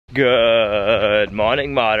Good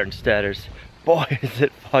morning, Modern Steaders. Boy, is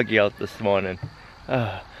it foggy out this morning.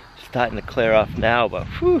 Starting to clear off now, but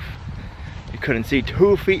whew, you couldn't see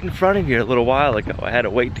 2 feet in front of you a little while ago. I had to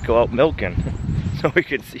wait to go out milking so we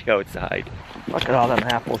could see outside. Look at all them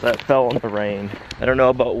apples that fell in the rain. I don't know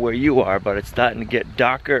about where you are, but it's starting to get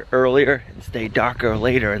darker earlier and stay darker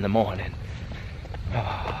later in the morning.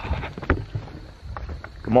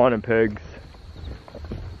 Good morning, pigs.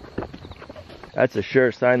 That's a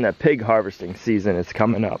sure sign that pig harvesting season is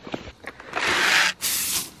coming up.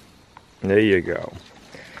 There you go.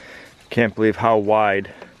 Can't believe how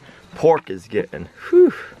wide pork is getting.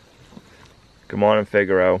 Whew. Good morning,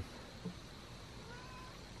 Figaro.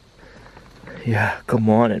 Yeah, good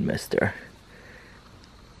morning, mister.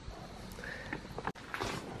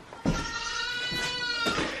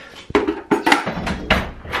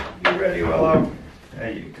 You ready, Willow?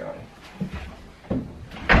 There you go.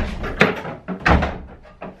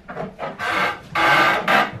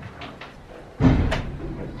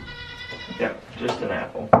 Yep, just an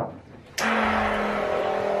apple.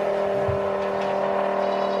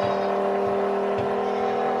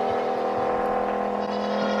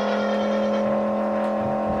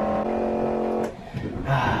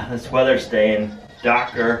 This weather's staying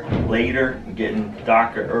darker later, getting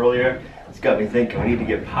darker earlier. It's got me thinking we need to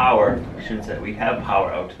get power. I shouldn't say we have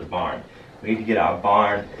power out to the barn. We need to get our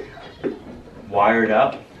barn wired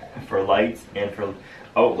up for lights and for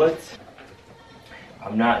outlets.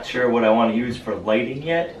 I'm not sure what I want to use for lighting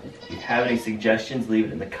yet. If you have any suggestions, leave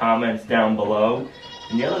it in the comments down below.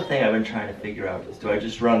 And the other thing I've been trying to figure out is, do I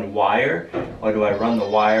just run wire, or do I run the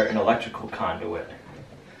wire in electrical conduit?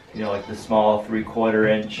 You know, like the small 3/4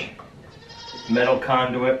 inch metal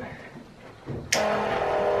conduit.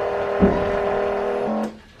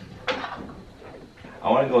 I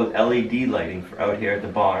want to go with LED lighting for out here at the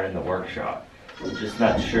barn and the workshop. I'm just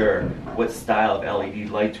not sure what style of LED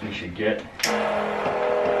lights we should get.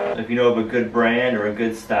 If you know of a good brand or a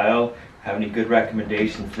good style, have any good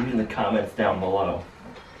recommendations, leave it in the comments down below.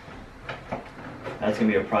 That's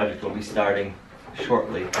going to be a project we'll be starting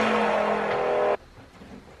shortly.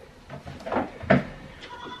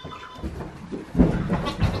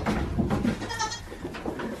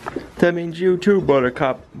 That means you too,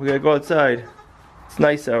 Buttercup. We gotta go outside. It's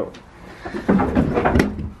nice out.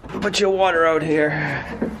 Put your water out here.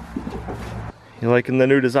 You liking the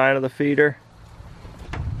new design of the feeder?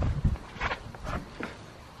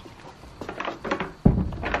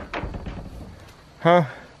 Huh?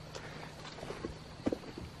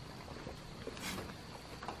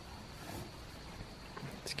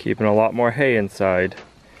 It's keeping a lot more hay inside.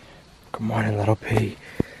 Good morning, little pea.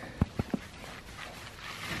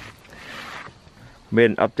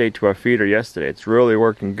 Made an update to our feeder yesterday. It's really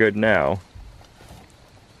working good now.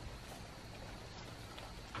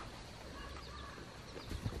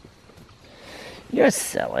 You're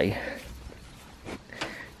silly.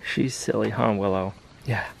 She's silly, huh, Willow?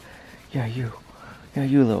 Yeah. Yeah, you. Yeah,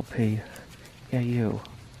 you, little pea. Yeah, you.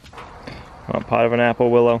 Want a pot of an apple,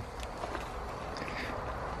 Willow?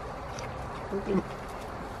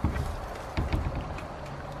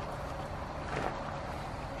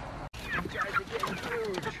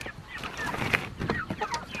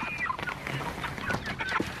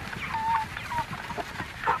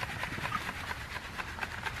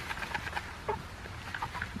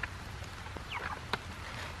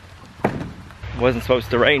 It wasn't supposed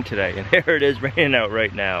to rain today, and here it is raining out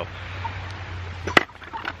right now.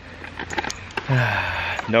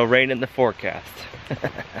 No rain in the forecast.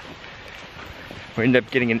 We ended up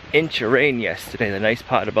getting an inch of rain yesterday. The nice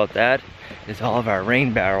part about that is all of our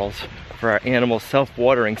rain barrels for our animal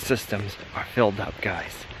self-watering systems are filled up,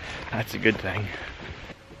 guys. That's a good thing.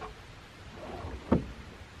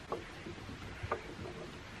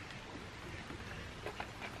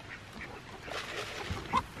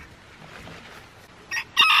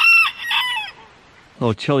 A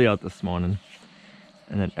little chilly out this morning,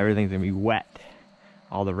 and then everything's gonna be wet.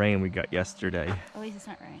 All the rain we got yesterday. At least it's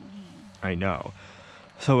not raining. I know.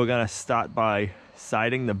 So we're gonna start by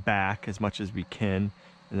siding the back as much as we can,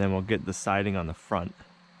 and then we'll get the siding on the front.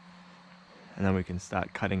 And then we can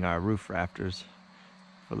start cutting our roof rafters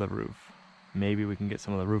for the roof. Maybe we can get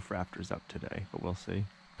some of the roof rafters up today, but we'll see.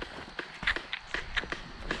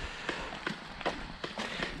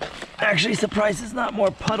 Actually, surprised there's not more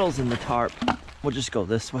puddles in the tarp. We'll just go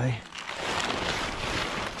this way.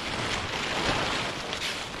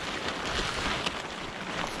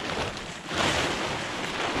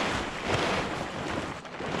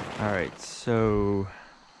 All right, so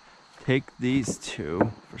take these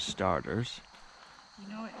two for starters. You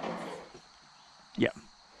know it. Yep.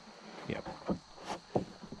 Yep.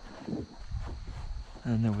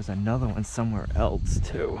 And there was another one somewhere else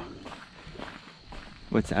too.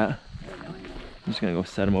 What's that? I'm just gonna go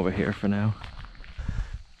set them over here for now.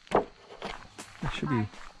 There should be.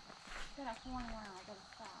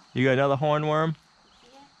 You got another hornworm?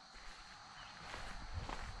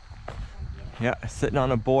 Yeah, sitting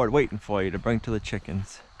on a board waiting for you to bring to the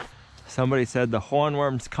chickens. Somebody said the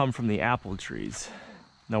hornworms come from the apple trees.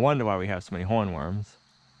 No wonder why we have so many hornworms.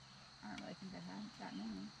 I don't really think I have that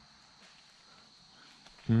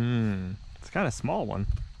many. It's kind of small one.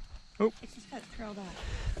 Oh. It's just got it curled up.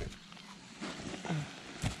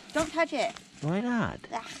 Don't touch it. Why not?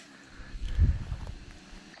 Ugh.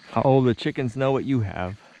 Oh, the chickens know what you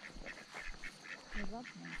have. They love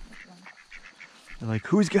me. This one. They're like,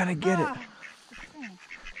 who's gonna get it? This thing.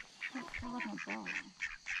 Can't curl up my ball.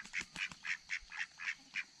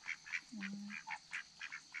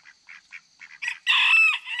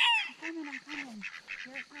 I'm coming.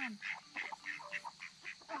 Here it comes.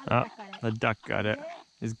 Oh, the duck got it.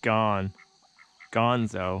 He's gone.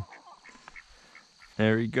 Gonzo.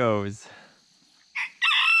 There he goes.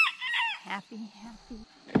 Happy, happy.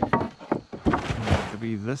 It could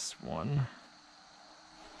be this one.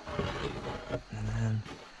 And then,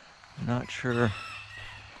 I'm not sure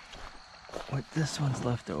what this one's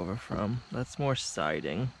left over from. That's more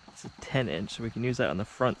siding. It's a 10-inch, so we can use that on the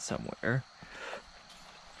front somewhere.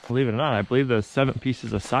 Believe it or not, I believe there's 7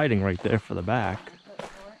 pieces of siding right there for the back.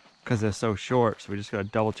 Because they're so short, so we just gotta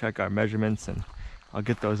double check our measurements and I'll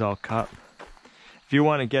get those all cut. If you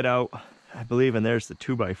want to get out, I believe, and there's the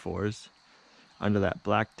 2x4s under that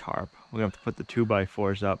black tarp. We're gonna have to put the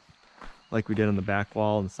 2x4s up like we did on the back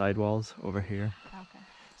wall and side walls over here. Okay.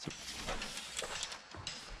 So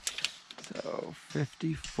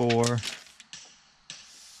 54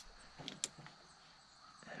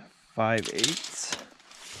 5/8.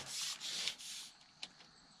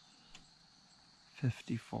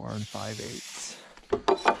 54 and 5/8.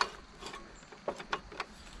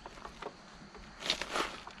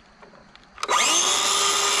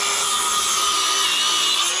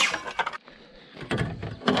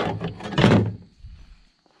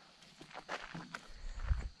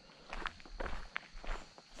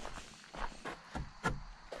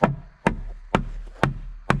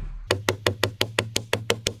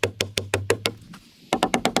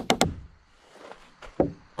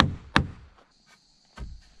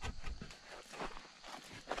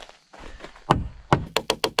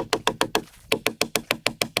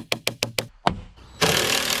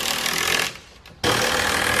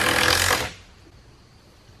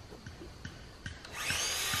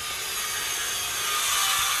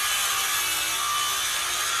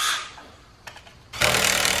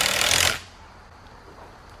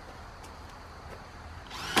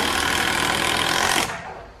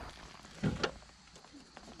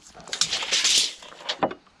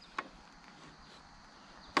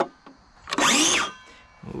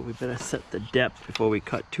 We better set the depth before we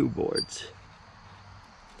cut 2 boards.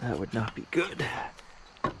 That would not be good.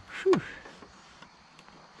 Whew.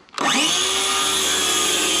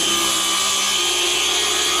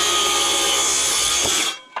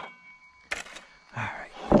 All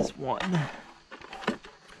right, that's one.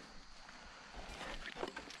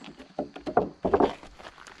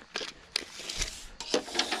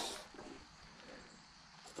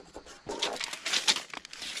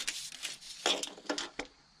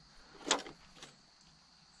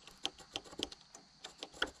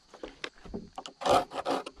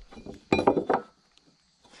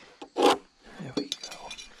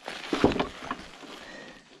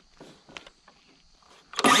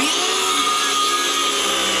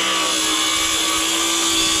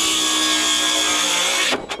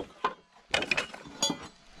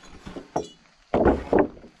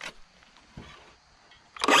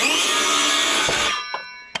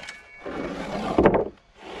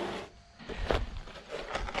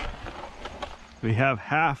 We have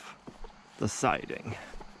half the siding.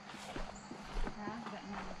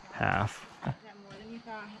 Half. Is that more than you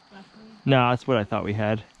thought, roughly? No, that's what I thought we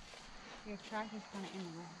had. Your tractor's kind of in the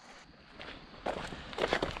way.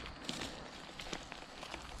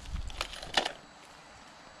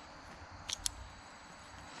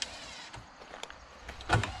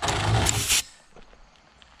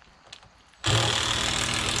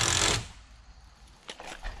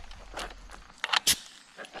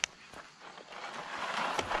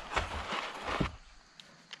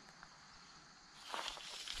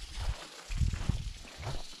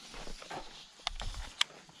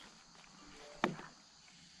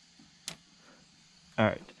 All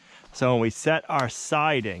right, so when we set our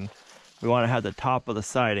siding, we want to have the top of the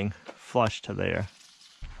siding flush to there.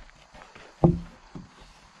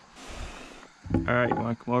 Alright, you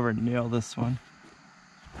want to come over and nail this one?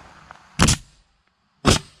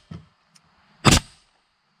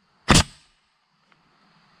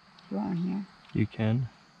 You want one here? You can.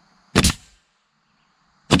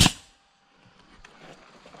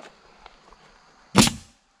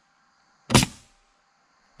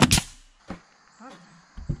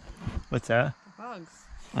 What's that? The bugs.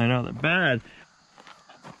 I know, they're bad.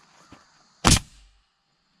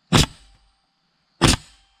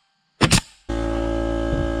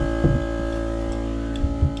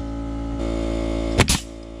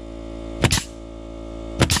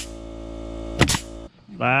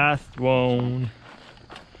 Last one.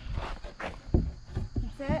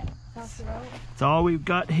 That's it? That's the road? That's all we've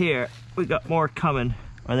got here. We got more coming.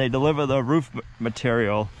 When they deliver the roof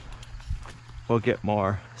material, we'll get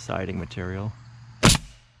more siding material.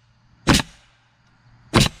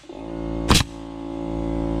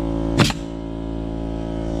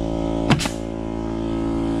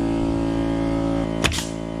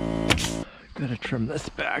 Gotta trim this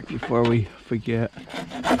back before we forget.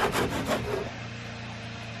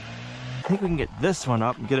 I think we can get this one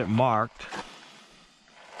up and get it marked.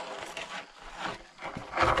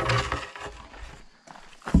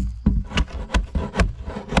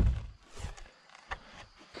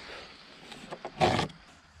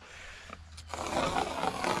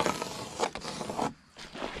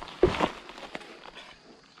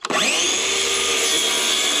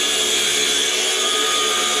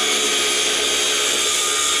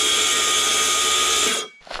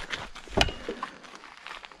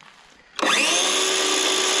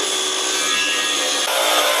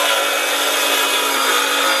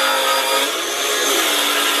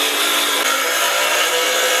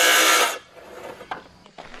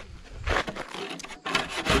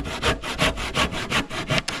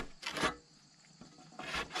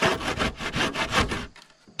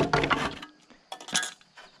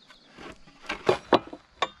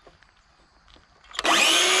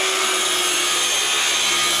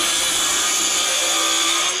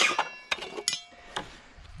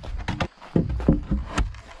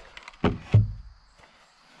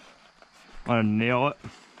 Want to nail it?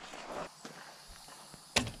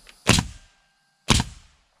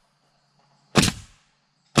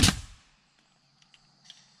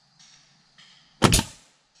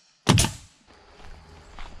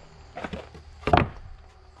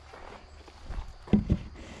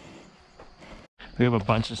 We have a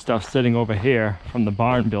bunch of stuff sitting over here from the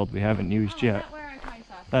barn build we haven't used yet.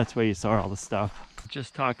 That's where you saw all the stuff.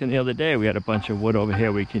 Just talking the other day, we had a bunch of wood over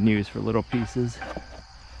here we can use for little pieces.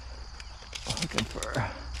 Looking for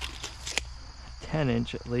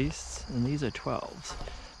 10-inch at least, and these are 12s.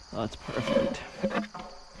 Oh, that's perfect.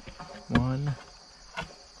 1,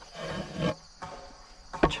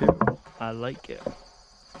 2. I like it.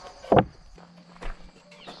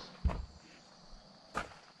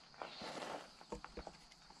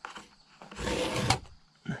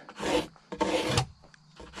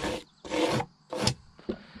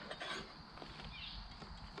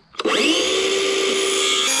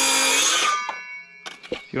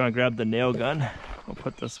 If you want to grab the nail gun, we'll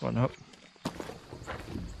put this one up.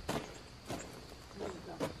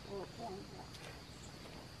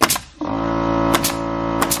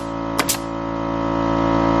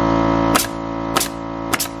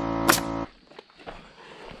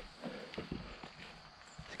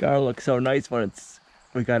 It's gotta look so nice when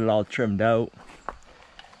we got it all trimmed out.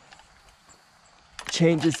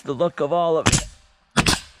 Changes the look of all of it.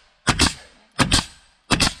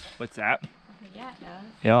 What's that? Yeah, it does.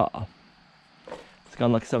 Yeah. It's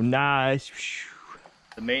gonna look so nice.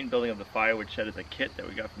 The main building of the firewood shed is a kit that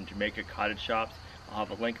we got from Jamaica Cottage Shops. I'll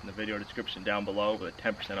have a link in the video description down below with a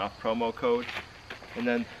 10% off promo code. And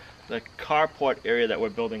then the carport area that we're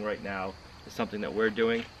building right now is something that we're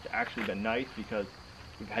doing. It's actually been nice because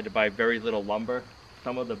we've had to buy very little lumber.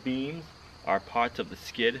 Some of the beams are parts of the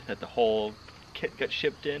skid that the whole kit got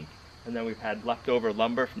shipped in. And then we've had leftover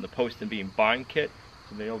lumber from the post and beam barn kit.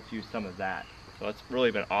 So we've been able to use some of that. So it's really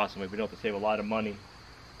been awesome. We've been able to save a lot of money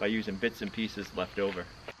by using bits and pieces left over.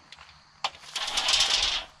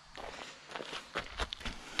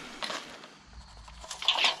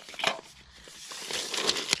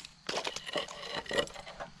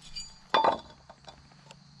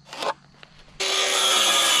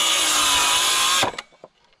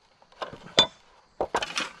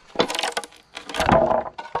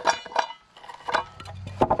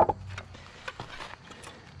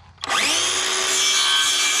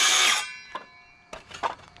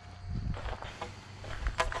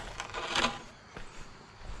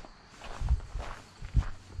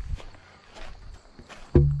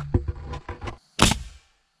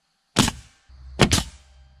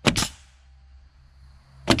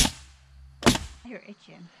 You're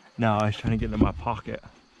itching. No, I was trying to get it in my pocket.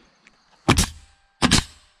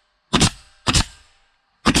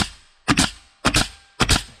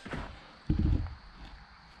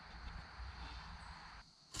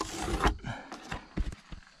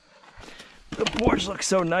 The boards look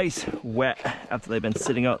so nice wet after they've been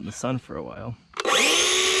sitting out in the sun for a while.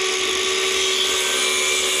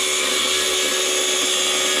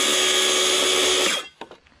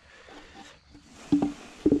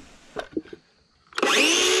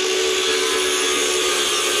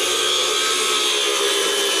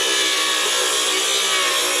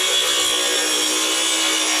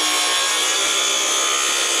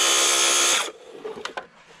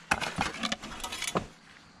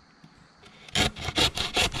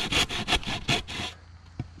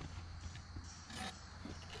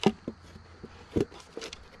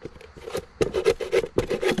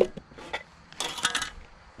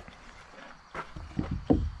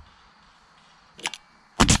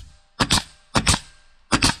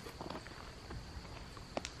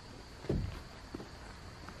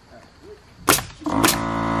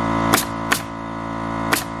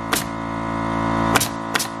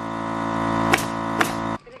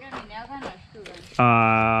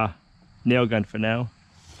 Nail gun for now.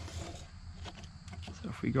 So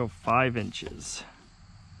if we go 5 inches,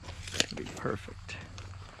 that'll be perfect.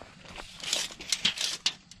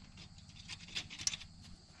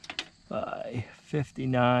 By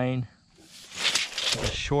 59, the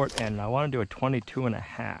short end. I want to do a 22 and a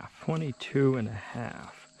half. 22 and a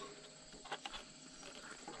half.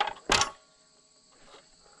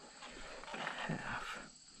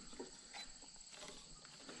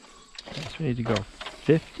 So we need to go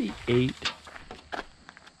 58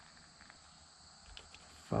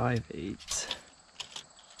 5/8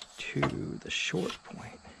 to the short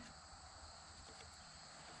point.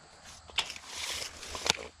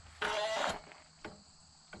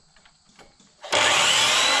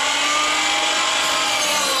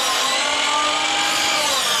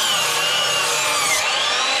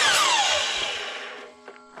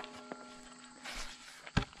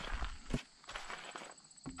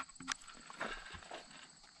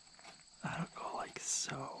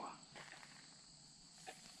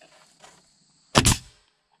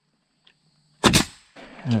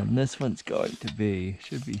 And this one's going to be,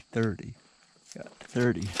 should be 30. Got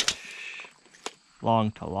 30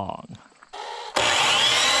 long to long.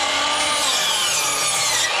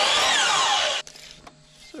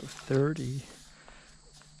 So 30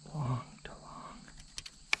 long to long.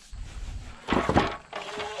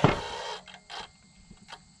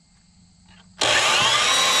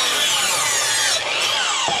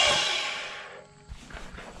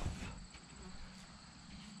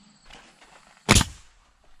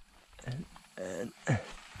 And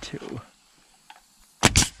 2.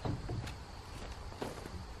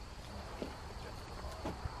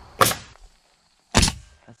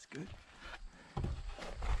 That's good.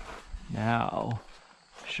 Now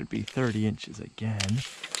should be 30 inches again.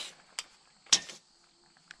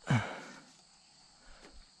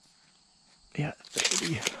 Yeah,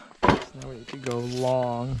 30. So now we need to go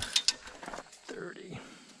long. 30.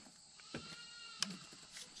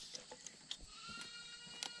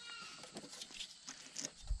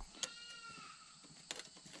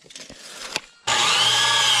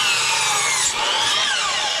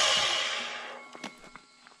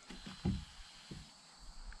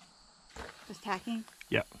 Tacking?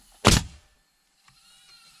 Yep.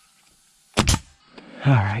 All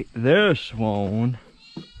right, this one.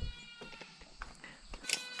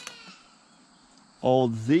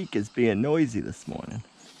 Old Zeke is being noisy this morning.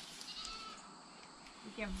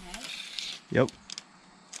 You give him head? Yep.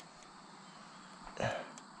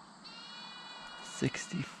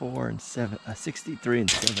 63 and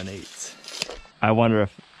 7/8. I wonder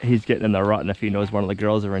if he's getting in the rut and if he knows one of the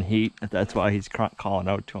girls are in heat. If that's why he's calling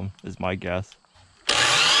out to him, is my guess.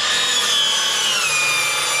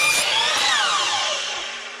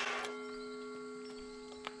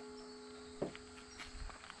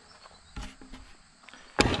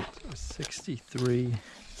 So 63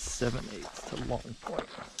 7/8 to long point.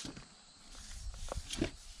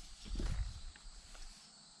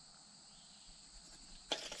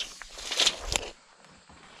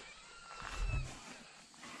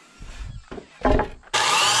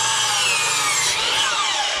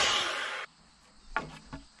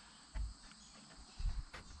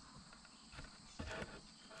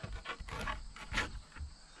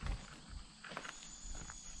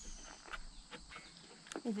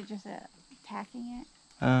 Is it just tacking it?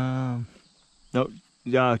 Nope.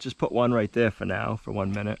 Yeah, just put one right there for now, for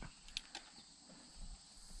 1 minute.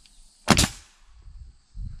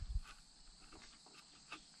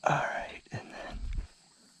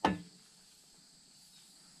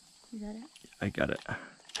 I got it.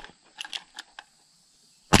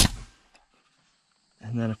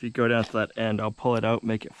 And then if you go down to that end, I'll pull it out,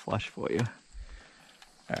 make it flush for you.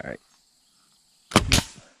 All right.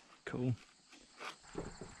 Cool.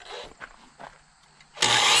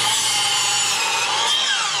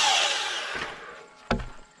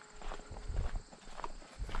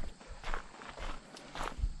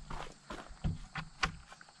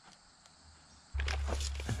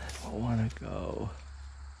 And then we'll want to go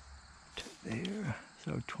to there.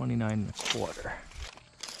 So 29.25.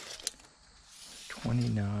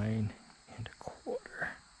 29.25.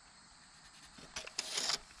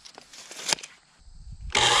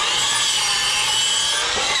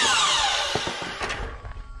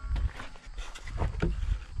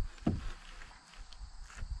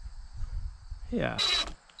 Yeah.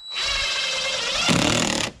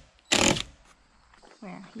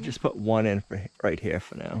 Where? Here? Just put one in for right here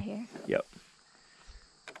for now. Right here? Yep.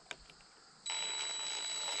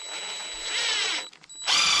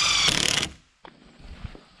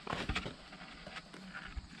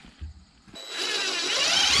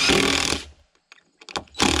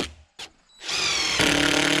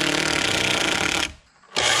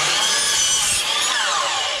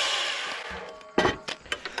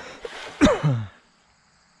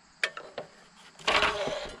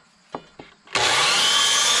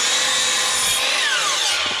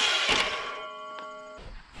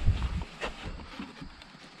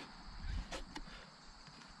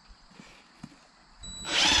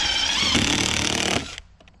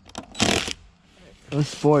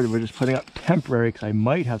 This board we're just putting up temporary because I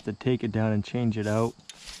might have to take it down and change it out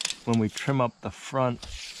when we trim up the front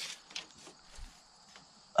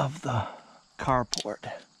of the carport.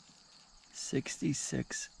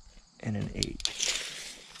 66 and an 8.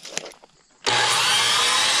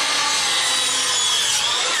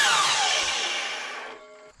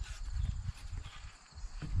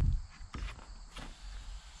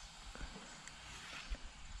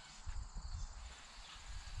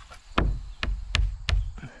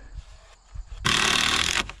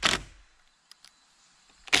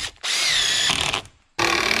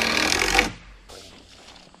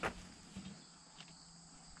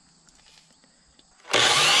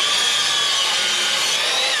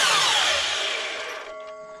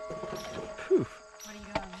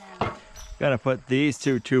 Gonna put these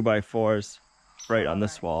two 2x4s right on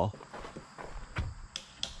this wall.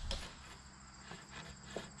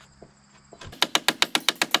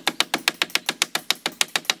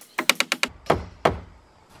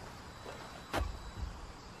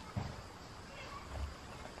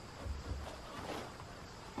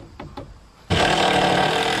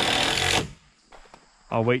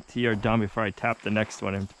 I'll wait till you're done before I tap the next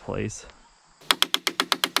one into place.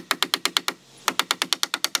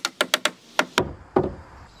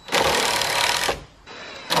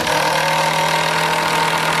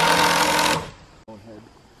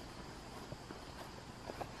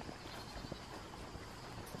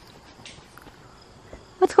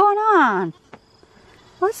 What's going on?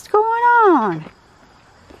 What's going on?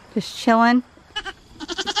 Just chilling.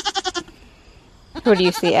 What do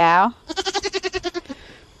you see, Al?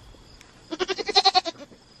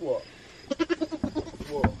 Whoa.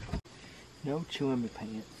 Whoa. No chewing my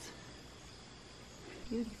pants.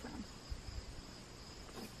 Beautiful.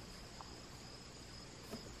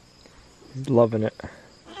 He's loving it.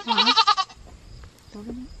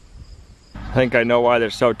 Loving it? I think I know why they're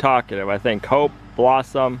so talkative. I think Hope,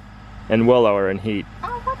 Blossom, and Willow are in heat.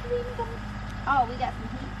 Oh, what did we even get? Oh, we got some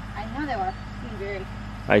heat. I know they were being very...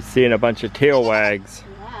 I seen a bunch of tail wags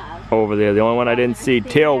Yeah. over there. The only one I didn't see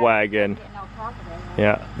tail wagging. Getting all talkative.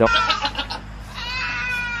 Yeah.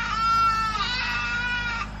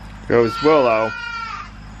 Goes Willow.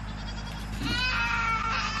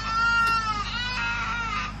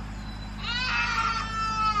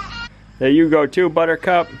 There you go too,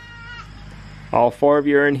 Buttercup. All 4 of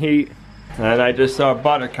you are in heat. And I just saw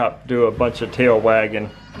Buttercup do a bunch of tail wagging.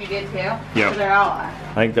 You did too? Yep. So they're all on.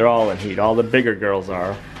 I think they're all in heat. All the bigger girls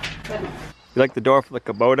are. Goodness. You like the door for the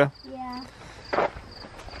Kubota? Yeah.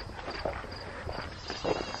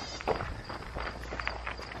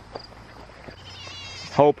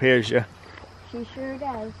 Hope hears you. She sure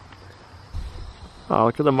does. Oh,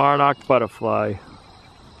 look at the Monarch butterfly. Hey,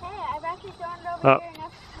 I've actually thrown it over Oh. here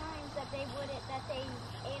enough times that they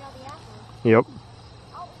ate all the apples. Yep.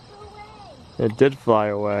 Oh, it flew away. It did fly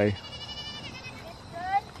away. It's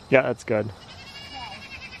good? Yeah, that's good. Okay.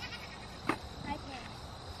 Hi, Kim.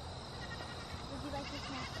 Would you like your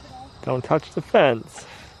snack today? Don't touch the fence.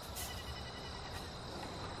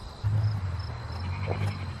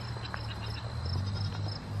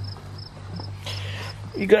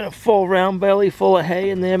 You got a full round belly full of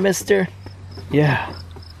hay in there, mister? Yeah.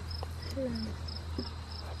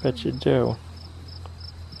 I bet you do.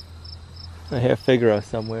 I hear Figaro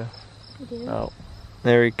somewhere. Oh,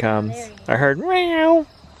 there he comes. There he is. I heard meow,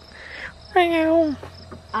 meow.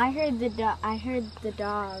 I heard the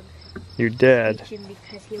dog. You did. Screeching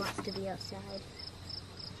because he wants to be outside.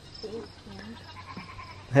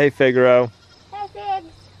 Hey, Figaro. Hey,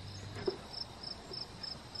 Figs.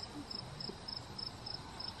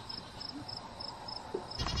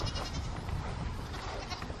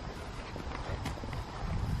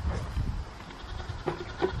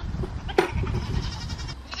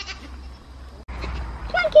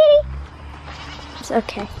 Come on, kitty. It's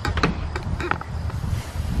okay.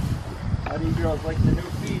 How do you girls like the new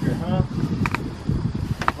feeder, huh?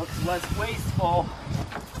 Looks less wasteful.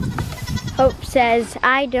 Hope says,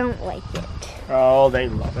 I don't like it. Oh, they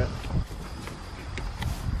love it.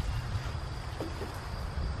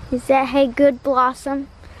 Is that hay good, Blossom?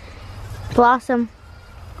 Blossom.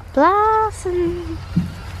 Blossom.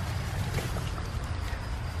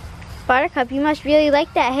 Buttercup, you must really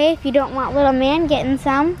like that hay if you don't want little man getting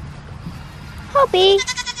some. Hoppy.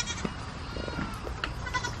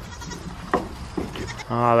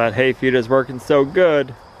 Oh, that hay feeder's working so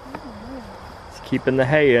good. It's keeping the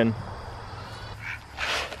hay in.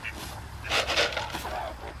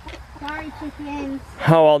 Sorry, chickens.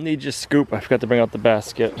 Oh, I'll need your scoop. I forgot to bring out the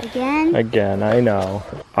basket. Again? Again, I know.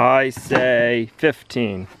 I say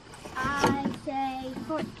 15. I say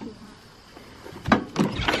 14.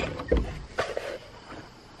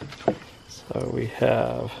 So we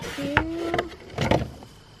have 2,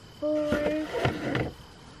 4,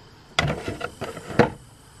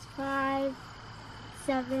 5,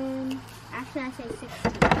 7. Actually, I say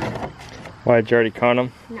 16. Why, did you already count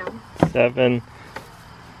them? No. 7.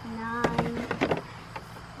 9,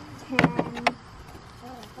 10,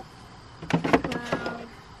 12,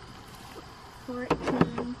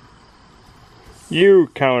 14. You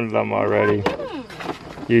counted them already. I didn't.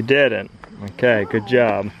 You didn't. Okay, good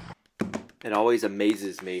job. It always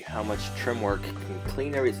amazes me how much trim work can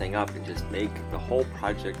clean everything up and just make the whole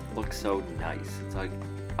project look so nice. It's like,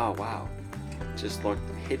 oh wow, it just looked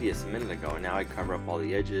hideous a minute ago, and now I cover up all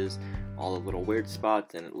the edges, all the little weird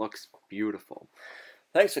spots, and it looks beautiful.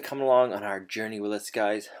 Thanks for coming along on our journey with us,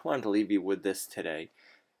 guys. I wanted to leave you with this today.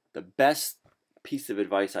 The best piece of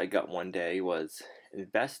advice I got one day was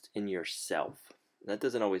invest in yourself. That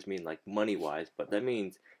doesn't always mean like money-wise, but that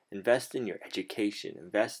means invest in your education,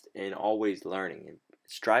 invest in always learning, and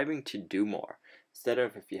striving to do more. Instead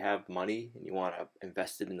of, if you have money and you want to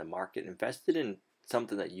invest it in the market, invest it in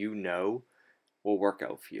something that you know will work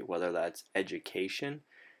out for you, whether that's education,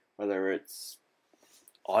 whether it's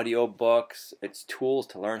audiobooks, it's tools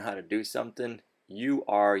to learn how to do something. You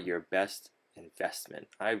are your best investment.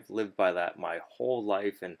 I've lived by that my whole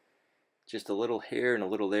life, and just a little here and a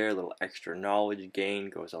little there, a little extra knowledge gain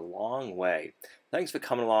goes a long way. Thanks for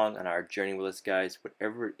coming along on our journey with us, guys.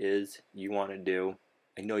 Whatever it is you want to do,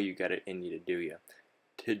 I know you got it in you to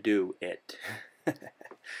do it.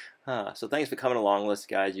 So thanks for coming along with us,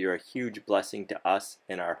 guys. You're a huge blessing to us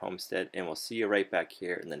in our homestead, and we'll see you right back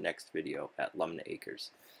here in the next video at Lumnah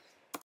Acres.